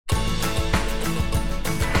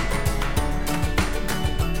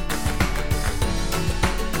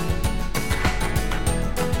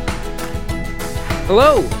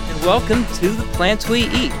Hello, and welcome to The Plants We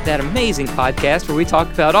Eat, that amazing podcast where we talk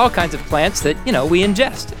about all kinds of plants that, we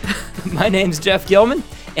ingest. My name's Jeff Gilman,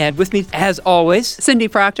 and with me, as always, Cindy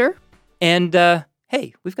Proctor. And,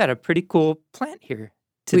 hey, we've got a pretty cool plant here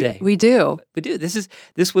today. We do. We do.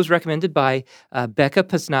 This was recommended by Becca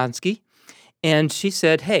Poznansky, and she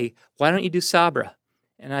said, hey, why don't you do Sabra?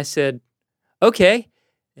 And I said, okay.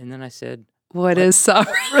 And then I said, What is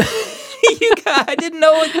Sabra? I didn't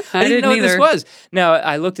know what this either. was. Now,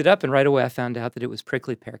 I looked it up, and right away I found out that it was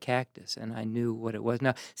prickly pear cactus, and I knew what it was.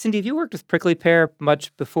 Now, Cindy, have you worked with prickly pear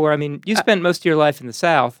much before? I mean, you spent most of your life in the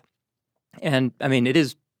South, and, I mean, it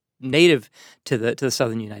is native to the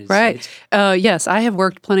southern United States. Yes, I have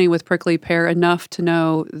worked plenty with prickly pear, enough to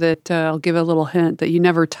know that I'll give a little hint that you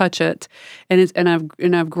never touch it, and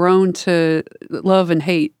I've grown to love and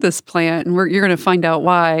hate this plant, and you're going to find out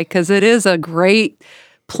why, because it is a great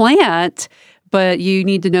plant, but you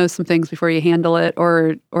need to know some things before you handle it,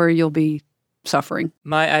 or you'll be suffering.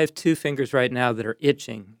 I have two fingers right now that are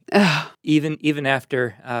itching, even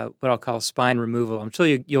after what I'll call spine removal. I'm sure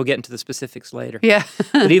you'll get into the specifics later. Yeah.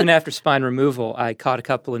 But even after spine removal, I caught a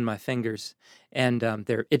couple in my fingers, and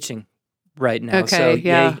they're itching right now. Okay, So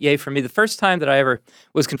yeah. yay for me. The first time that I ever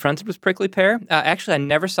was confronted with prickly pear, actually I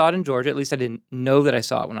never saw it in Georgia. At least I didn't know that I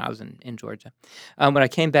saw it when I was in Georgia. When I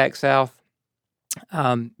came back south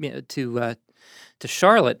to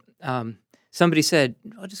Charlotte, somebody said,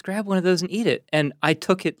 "Oh, just grab one of those and eat it." And I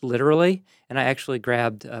took it literally, and I actually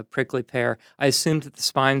grabbed a prickly pear. I assumed that the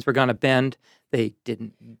spines were going to bend. They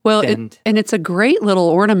didn't bend. And it's a great little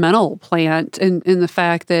ornamental plant in the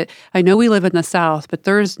fact that I know we live in the South, but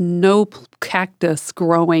there's no cactus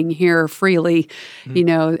growing here freely,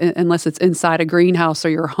 unless it's inside a greenhouse or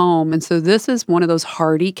your home. And so this is one of those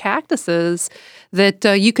hardy cactuses that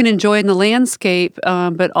you can enjoy in the landscape,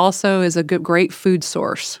 but also is a great food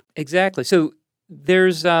source. Exactly. So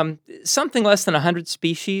there's something less than 100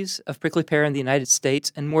 species of prickly pear in the United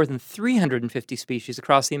States and more than 350 species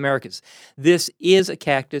across the Americas. This is a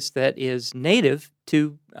cactus that is native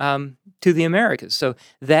to the Americas. So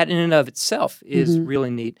that in and of itself is really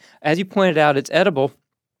neat. As you pointed out, it's edible.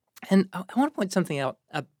 And I want to point something out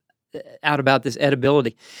about this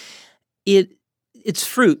edibility. Its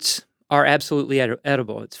fruits are absolutely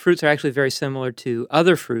edible. Its fruits are actually very similar to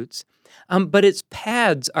other fruits. But its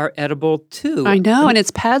pads are edible too. I know, and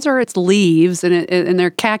its pads are its leaves, and they're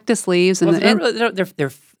cactus leaves, and they're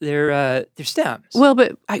stems. Well,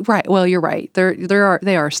 Well, you're right.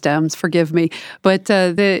 They are stems. Forgive me, but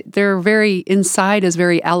they're very inside is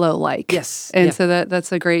very aloe-like. Yes, and so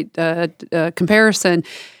that's a great comparison.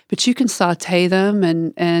 But you can saute them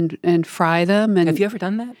and fry them. And have you ever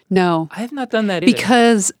done that? No, I have not done that either.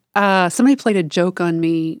 Because somebody played a joke on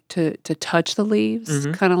me to touch the leaves,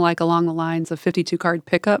 kind of like along the lines of 52-card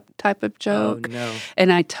pickup type of joke. Oh, no.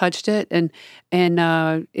 And I touched it, and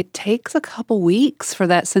it takes a couple weeks for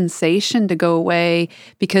that sensation to go away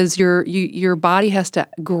because your body has to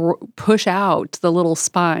push out the little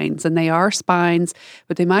spines, and they are spines,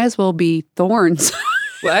 but they might as well be thorns.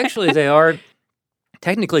 Well, actually, they are.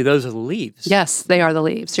 Technically, those are the leaves. Yes, they are the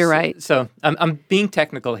leaves. You're right. So I'm being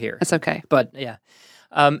technical here. That's okay. But yeah.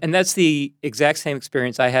 And that's the exact same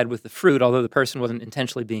experience I had with the fruit, although the person wasn't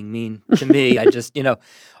intentionally being mean to me. I just, oh,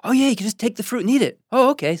 yeah, you can just take the fruit and eat it. Oh,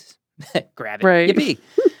 okay. Grab it. Right. Yippee.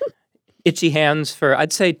 Itchy hands for,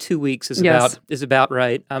 I'd say 2 weeks is about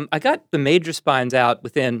right. I got the major spines out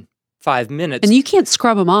within 5 minutes. And you can't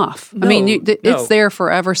scrub them off. No, I mean, no. it's there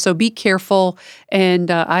forever, so be careful. And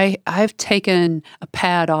I've taken a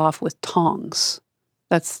pad off with tongs.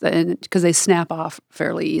 That's because they snap off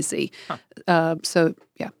fairly easy. Huh. So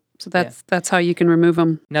that's how you can remove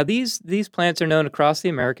them. Now these plants are known across the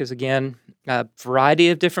Americas. Again, a variety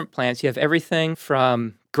of different plants. You have everything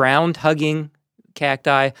from ground-hugging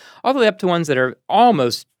cacti all the way up to ones that are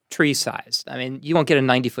almost tree-sized. I mean, you won't get a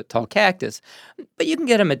 90-foot tall cactus, but you can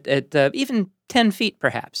get them at even 10 feet,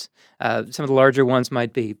 perhaps. Some of the larger ones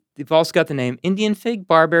might be. You've also got the name Indian fig,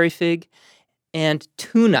 barberry fig, and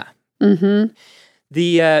tuna. Mm-hmm.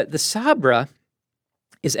 The sabra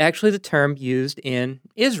is actually the term used in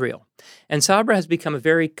Israel. And sabra has become a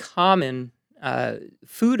very common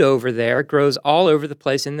food over there. It grows all over the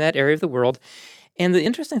place in that area of the world. And the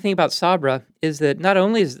interesting thing about sabra is that not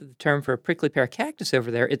only is it the term for a prickly pear cactus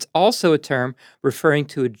over there, it's also a term referring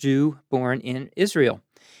to a Jew born in Israel.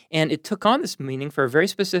 And it took on this meaning for a very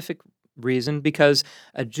specific reason, because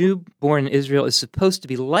a Jew born in Israel is supposed to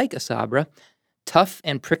be like a sabra, tough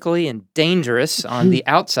and prickly and dangerous on the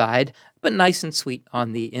outside, but nice and sweet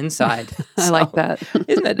on the inside. I like that.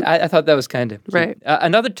 Isn't it? I thought that was kind of right.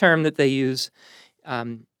 Another term that they use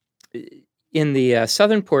in the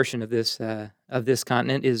southern portion of this of this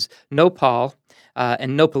continent is nopal,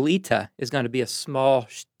 and nopalita is going to be a small,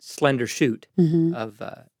 slender shoot of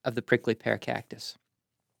the prickly pear cactus.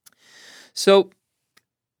 So,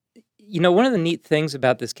 one of the neat things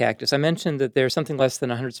about this cactus, I mentioned that there's something less than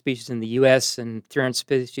 100 species in the U.S. and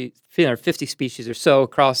 350 species or so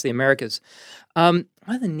across the Americas. One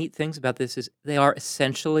of the neat things about this is they are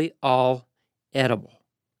essentially all edible.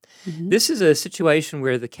 This is a situation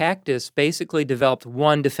where the cactus basically developed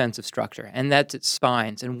one defensive structure, and that's its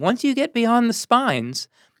spines. And once you get beyond the spines,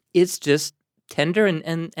 it's just tender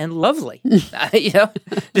and lovely.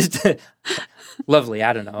 Just lovely.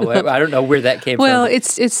 I don't know. I don't know where that came from. Well,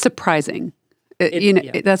 it's surprising.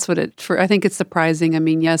 That's what I think it's surprising. I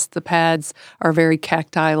mean, yes, the pads are very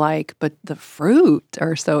cacti-like, but the fruit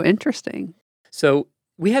are so interesting. So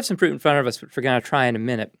we have some fruit in front of us, which we're going to try in a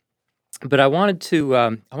minute. But I wanted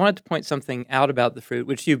to point something out about the fruit,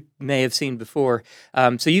 which you may have seen before.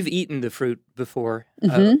 So you've eaten the fruit before,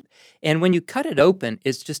 and when you cut it open,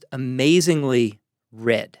 it's just amazingly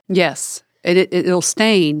red. Yes, it'll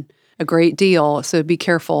stain a great deal. So be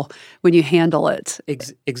careful when you handle it.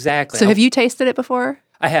 Exactly. So have you tasted it before?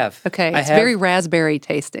 I have. Okay, it's very raspberry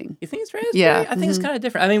tasting. You think it's raspberry? Yeah. I think it's kind of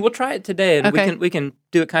different. I mean, we'll try it today, and we can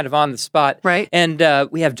do it kind of on the spot. Right. And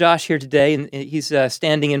we have Josh here today, and he's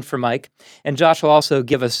standing in for Mike. And Josh will also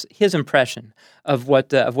give us his impression of what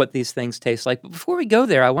these things taste like. But before we go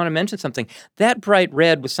there, I want to mention something. That bright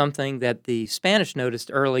red was something that the Spanish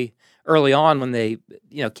noticed early on when they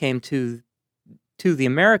came to the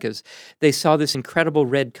Americas. They saw this incredible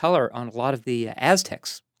red color on a lot of the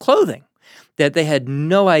Aztecs' clothing, that they had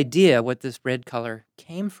no idea what this red color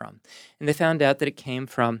came from. And they found out that it came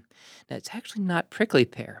from, now it's actually not prickly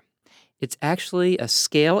pear. It's actually a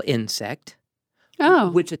scale insect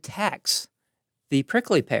which attacks the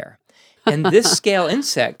prickly pear. And this scale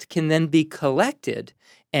insect can then be collected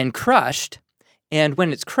and crushed. And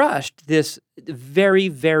when it's crushed, this very,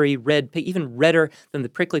 very red, even redder than the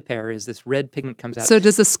prickly pear is, this red pigment comes out. So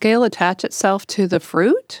does the scale attach itself to the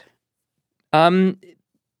fruit? I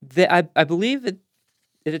believe it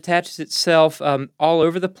attaches itself all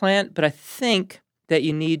over the plant, but I think that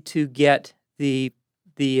you need to get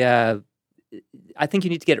I think you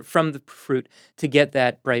need to get it from the fruit to get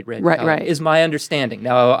that bright red color, right. is my understanding.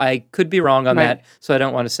 Now, I could be wrong on that, so I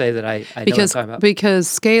don't want to say that I know what I'm talking about. Because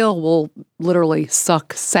scale will literally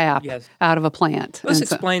suck sap out of a plant. Let's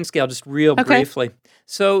explain scale just real briefly.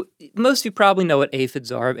 So most of you probably know what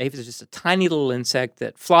aphids are. Aphids is just a tiny little insect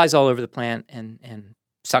that flies all over the plant and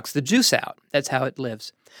sucks the juice out. That's how it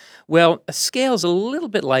lives. Well, a scale is a little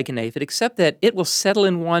bit like an aphid, except that it will settle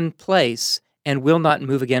in one place and will not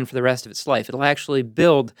move again for the rest of its life. It'll actually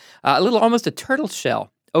build almost a turtle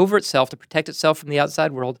shell over itself to protect itself from the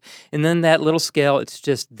outside world. And then that little scale, it's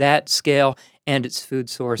just that scale and its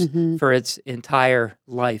food source for its entire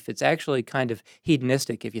life. It's actually kind of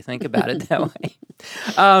hedonistic if you think about it that way.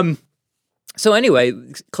 So anyway,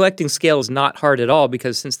 collecting scale is not hard at all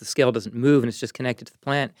because since the scale doesn't move and it's just connected to the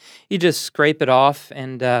plant, you just scrape it off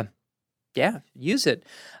and, use it.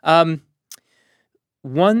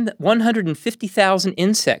 150,000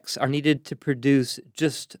 insects are needed to produce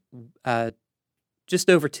just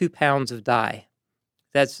over 2 pounds of dye.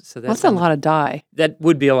 That's a lot of dye. That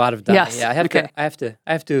would be a lot of dye. Yes. Yeah, I have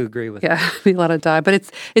to agree with that. Yeah, it'd be a lot of dye,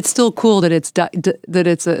 but it's still cool that it's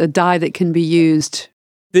a dye that can be used.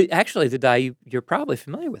 The dye, you're probably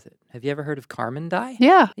familiar with it. Have you ever heard of Carmen dye?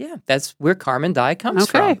 Yeah. Yeah, that's where Carmen dye comes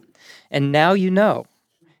from. And now you know.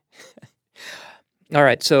 All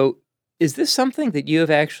right, so is this something that you have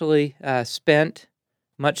actually spent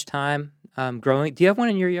much time growing? Do you have one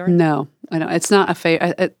in your yard? No, I don't. It's not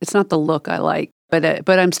it's not the look I like, but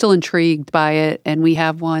I'm still intrigued by it. And we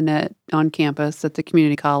have one on campus at the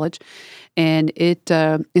community college, and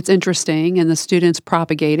it's interesting. And the students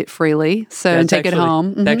propagate it freely, and take it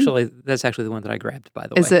home. Mm-hmm. That's actually the one that I grabbed. By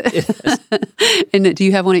the way, is it? And do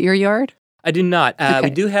you have one at your yard? I do not. We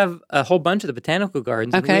do have a whole bunch of the botanical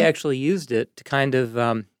gardens. And we actually used it to kind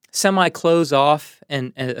of semi-close off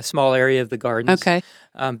a small area of the gardens. Okay.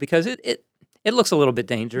 Because it looks a little bit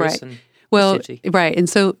dangerous. Right. And shitty. Right. And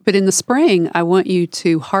so, but in the spring, I want you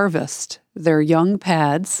to harvest their young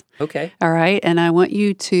pads. Okay. All right. And I want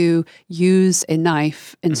you to use a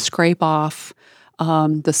knife and scrape off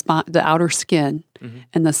the outer skin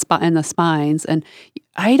and the spines. And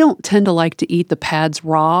I don't tend to like to eat the pads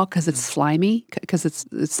raw because it's slimy, because it's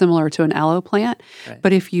similar to an aloe plant. Right.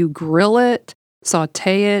 But if you grill it,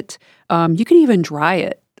 saute it, you can even dry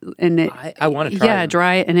it. And I want to try. Yeah,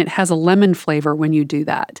 dry it, and it has a lemon flavor when you do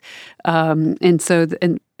that. And so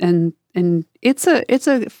and it's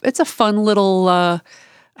a fun little.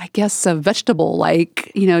 I guess, a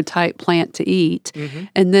vegetable-like, type plant to eat. Mm-hmm.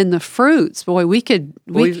 And then the fruits, boy, we could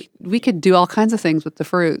do all kinds of things with the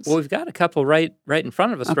fruits. Well, we've got a couple right in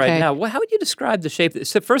front of us right Okay. now. Well, how would you describe the shape?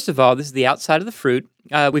 So first of all, this is the outside of the fruit.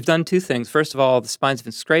 We've done two things. First of all, the spines have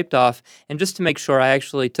been scraped off, and just to make sure, I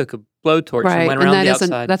actually took a blowtorch and went around the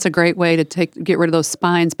outside. That's a great way to get rid of those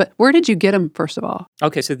spines. But where did you get them, first of all?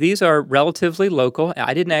 Okay, so these are relatively local.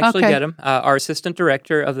 I didn't actually Okay. get them. Our assistant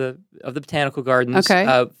director of the botanical gardens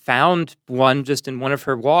Okay. found one just in one of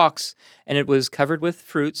her walks, and it was covered with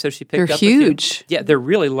fruit. So she picked They're up a few. huge. Yeah, they're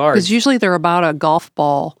really large. Because usually they're about a golf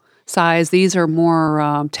ball size. These are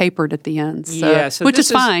more tapered at the ends, so which this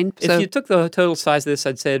is fine. If you took the total size of this,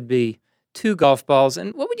 I'd say it'd be 2 golf balls.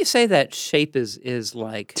 And what would you say that shape is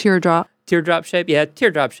like? Teardrop. Teardrop shape? Yeah,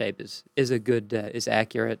 teardrop shape is a good, is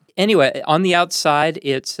accurate. Anyway, on the outside,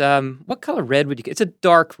 it's, what color red would you get? It's a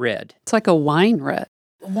dark red. It's like a wine red.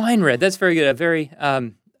 Wine red, that's very good.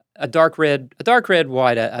 A dark red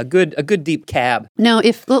wine, a good deep cab. Now,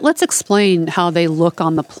 let's explain how they look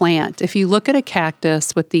on the plant. If you look at a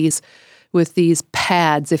cactus with these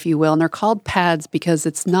pads, if you will, and they're called pads because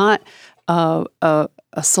it's not a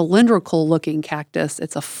cylindrical looking cactus.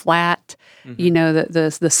 It's a flat.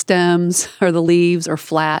 Mm-hmm. The stems or the leaves are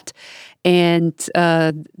flat, and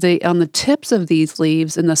they on the tips of these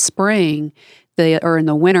leaves in the spring. Or in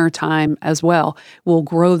the winter time as well, will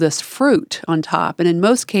grow this fruit on top. And in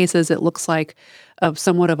most cases, it looks like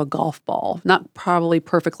somewhat of a golf ball, not probably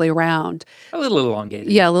perfectly round. A little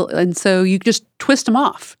elongated. Yeah, and so you just twist them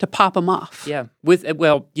off to pop them off. Yeah.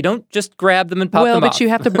 You don't just grab them and pop them off. Well, but you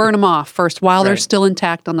have to burn them off first while they're Right. still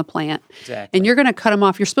intact on the plant. Exactly. And you're going to cut them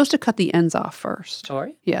off. You're supposed to cut the ends off first. Oh, are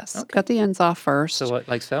you? Yes, Okay. cut the ends off first. So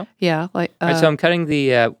like so? Yeah, like All right, so I'm cutting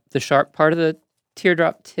the sharp part of the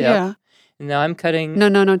teardrop tip. yeah. And now I'm cutting... No,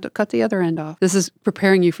 cut the other end off. This is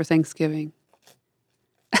preparing you for Thanksgiving.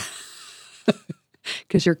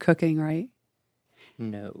 Because you're cooking, right?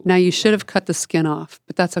 No. Now, you should have cut the skin off,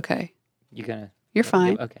 but that's okay. You're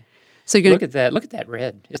fine. Okay. So you're Look at that. Look at that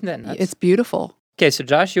red. Isn't that nuts? It's beautiful. Okay, so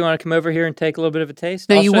Josh, you want to come over here and take a little bit of a taste?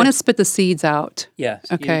 Now, I'll you show want to spit the seeds out. Yes.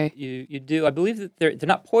 Okay. You do. I believe that they're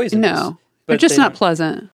not poisonous. No, but they're just they not don't-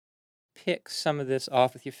 pleasant. Pick some of this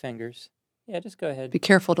off with your fingers. Yeah, just go ahead. Be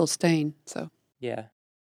careful, it'll stain. So Yeah.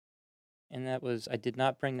 And I did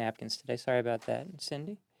not bring napkins today. Sorry about that,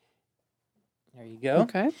 Cindy. There you go.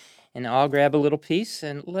 okay. And I'll grab a little piece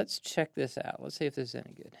and let's check this out. Let's see if this is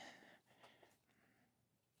any good.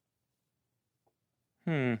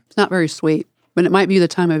 It's not very sweet, but it might be the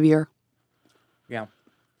time of year Yeah.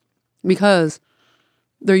 because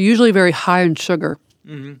they're usually very high in sugar.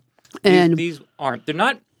 Mm-hmm. And these aren't. They're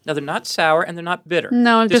not sour and they're not bitter.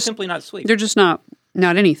 No, they're just simply not sweet. they're just not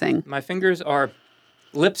anything. My fingers are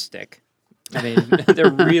lipstick. I mean, they're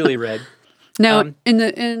really red. Now, in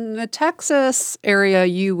the Texas area,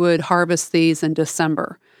 you would harvest these in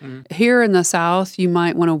December. Mm-hmm. Here in the South, you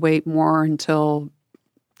might want to wait more until,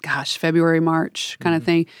 February, March kind of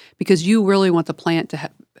thing, because you really want the plant to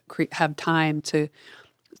have time to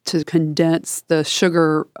condense the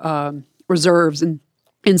sugar reserves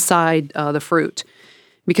inside the fruit,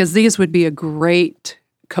 because these would be a great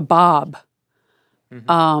kebab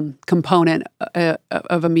component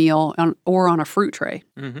of a meal or on a fruit tray.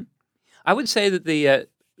 Mm-hmm. I would say that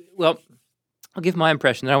I'll give my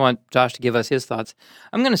impression. Then I want Josh to give us his thoughts.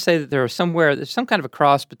 I'm going to say that there's some kind of a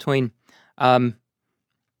cross between a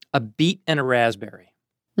beet and a raspberry.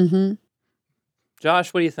 Mm-hmm.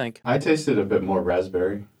 Josh, what do you think? I tasted a bit more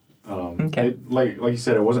raspberry. Okay. Like you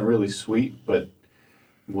said, it wasn't really sweet, but it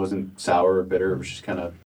wasn't sour or bitter. It was just kind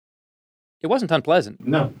of... It wasn't unpleasant.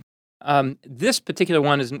 No. This particular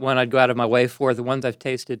one isn't one I'd go out of my way for. The ones I've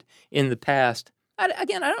tasted in the past, I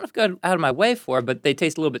don't know if I'd go out of my way for, but they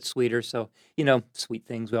taste a little bit sweeter. So, sweet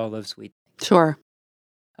things. We all love sweet. Sure.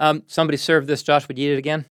 Somebody served this. Josh, would you eat it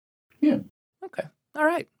again? Yeah. Okay. All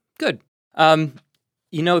right. Good.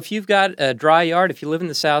 If you've got a dry yard, if you live in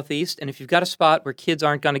the Southeast, and if you've got a spot where kids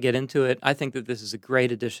aren't going to get into it, I think that this is a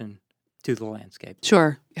great addition to the landscape.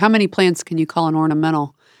 Sure. How many plants can you call an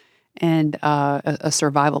ornamental and a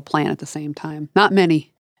survival plant at the same time? Not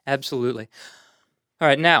many. Absolutely. All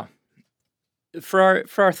right. Now, for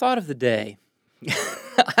our thought of the day,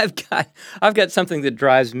 I've got something that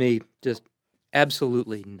drives me just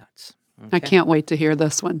absolutely nuts. I can't wait to hear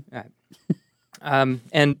this one. All right.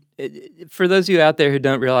 And for those of you out there who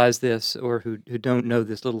don't realize this or who don't know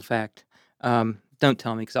this little fact, don't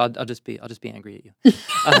tell me because I'll just be angry at you.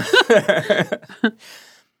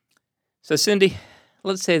 So Cindy,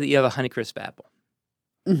 let's say that you have a Honeycrisp apple,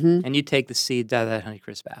 and you take the seeds out of that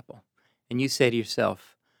Honeycrisp apple, and you say to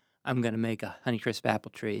yourself, "I'm going to make a Honeycrisp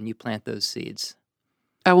apple tree," and you plant those seeds.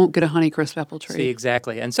 I won't get a Honeycrisp apple tree. See,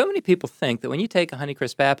 exactly. And so many people think that when you take a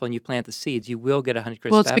Honeycrisp apple and you plant the seeds, you will get a Honeycrisp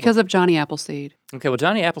apple. Well, it's because of Johnny Appleseed. Okay, well,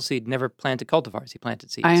 Johnny Appleseed never planted cultivars. He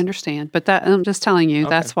planted seeds. I understand, but I'm just telling you,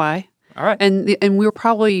 that's why. All right. And we're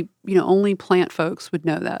probably, only plant folks would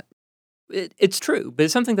know that. It's true, but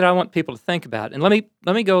it's something that I want people to think about. And let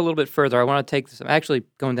me go a little bit further. I want to take this. I'm actually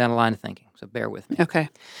going down a line of thinking, so bear with me. Okay.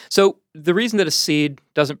 So the reason that a seed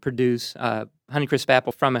doesn't produce Honeycrisp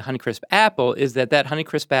apple from a Honeycrisp apple is that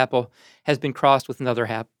Honeycrisp apple has been crossed with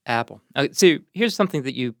another apple. So here's something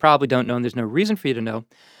that you probably don't know, and there's no reason for you to know.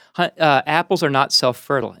 Apples are not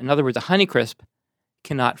self-fertile. In other words, a Honeycrisp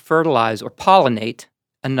cannot fertilize or pollinate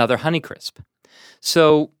another Honeycrisp.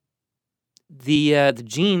 So the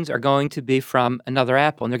genes are going to be from another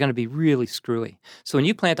apple, and they're going to be really screwy. So when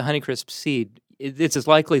you plant a Honeycrisp seed, it's as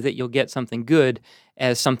likely that you'll get something good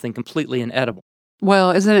as something completely inedible.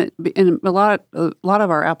 Well, isn't it? And a lot of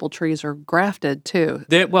our apple trees are grafted too.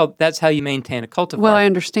 Well, that's how you maintain a cultivar. Well, I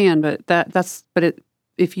understand, but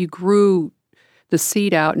if you grew the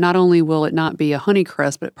seed out, not only will it not be a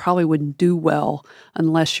Honeycrisp, but it probably wouldn't do well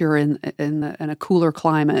unless you're in a cooler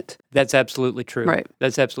climate. That's absolutely true. Right.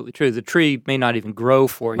 That's absolutely true. The tree may not even grow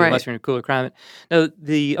for you Right. unless you're in a cooler climate. Now,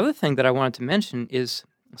 the other thing that I wanted to mention is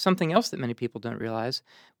something else that many people don't realize,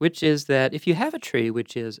 which is that if you have a tree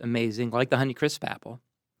which is amazing, like the Honeycrisp apple,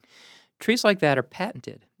 trees like that are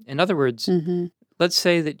patented. In other words, let's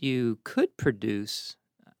say that you could produce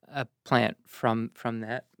a plant from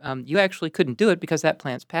that. You actually couldn't do it because that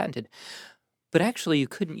plant's patented. But actually, you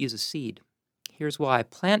couldn't use a seed. Here's why.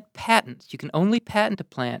 Plant patents. You can only patent a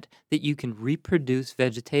plant that you can reproduce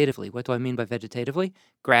vegetatively. What do I mean by vegetatively?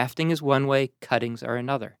 Grafting is one way, cuttings are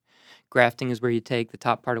another. Grafting is where you take the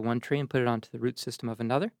top part of one tree and put it onto the root system of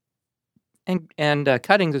another. And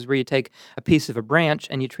cuttings is where you take a piece of a branch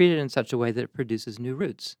and you treat it in such a way that it produces new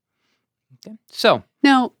roots. Okay. So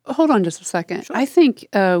now, hold on just a second. Sure. I think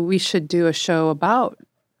we should do a show about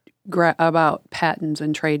patents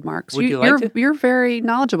and trademarks. Would you like to? You're very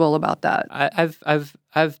knowledgeable about that.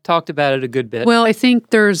 I've talked about it a good bit. Well, I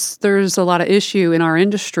think there's a lot of issue in our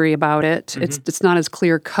industry about it. It's not as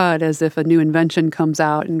clear cut as if a new invention comes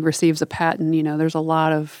out and receives a patent. There's a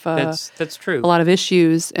lot of that's true. A lot of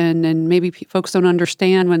issues, and maybe folks don't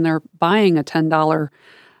understand when they're buying a $10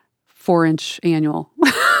 4-inch annual.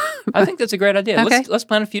 I think that's a great idea. Okay. Let's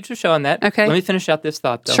plan a future show on that. Okay. Let me finish out this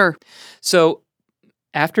thought, though. Sure. So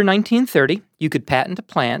after 1930, you could patent a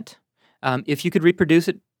plant if you could reproduce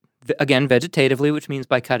it, again, vegetatively, which means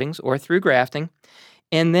by cuttings or through grafting.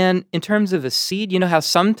 And then in terms of a seed, you know how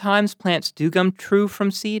sometimes plants do come true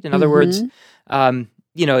from seed? In other words, a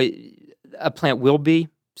plant will be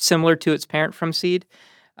similar to its parent from seed.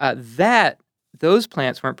 Those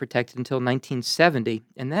plants weren't protected until 1970,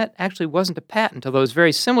 and that actually wasn't a patent, although it was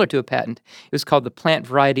very similar to a patent. It was called the Plant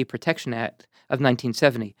Variety Protection Act of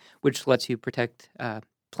 1970, which lets you protect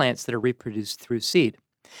plants that are reproduced through seed.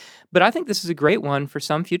 But I think this is a great one for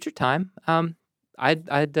some future time. I'd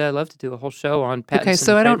love to do a whole show on patents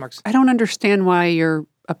and trademarks. I don't understand why you're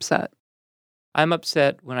upset. I'm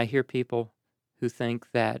upset when I hear people who think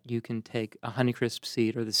that you can take a Honeycrisp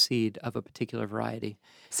seed or the seed of a particular variety.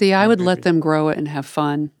 See, I would let them grow it and have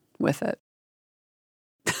fun with it.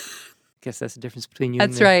 I guess that's the difference between you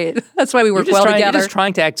and me. That's right. That's why we work well together. You're just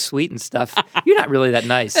trying to act sweet and stuff. You're not really that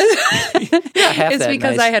nice. You're not half it's that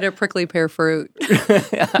because nice. I had a prickly pear fruit.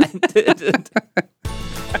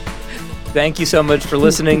 Thank you so much for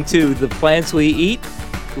listening to The Plants We Eat.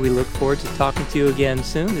 We look forward to talking to you again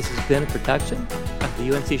soon. This has been a production of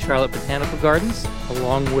the UNC Charlotte Botanical Gardens,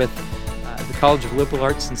 along with the College of Liberal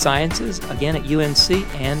Arts and Sciences, again at UNC,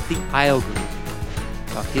 and the ISLE Group.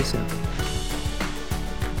 Talk to you soon.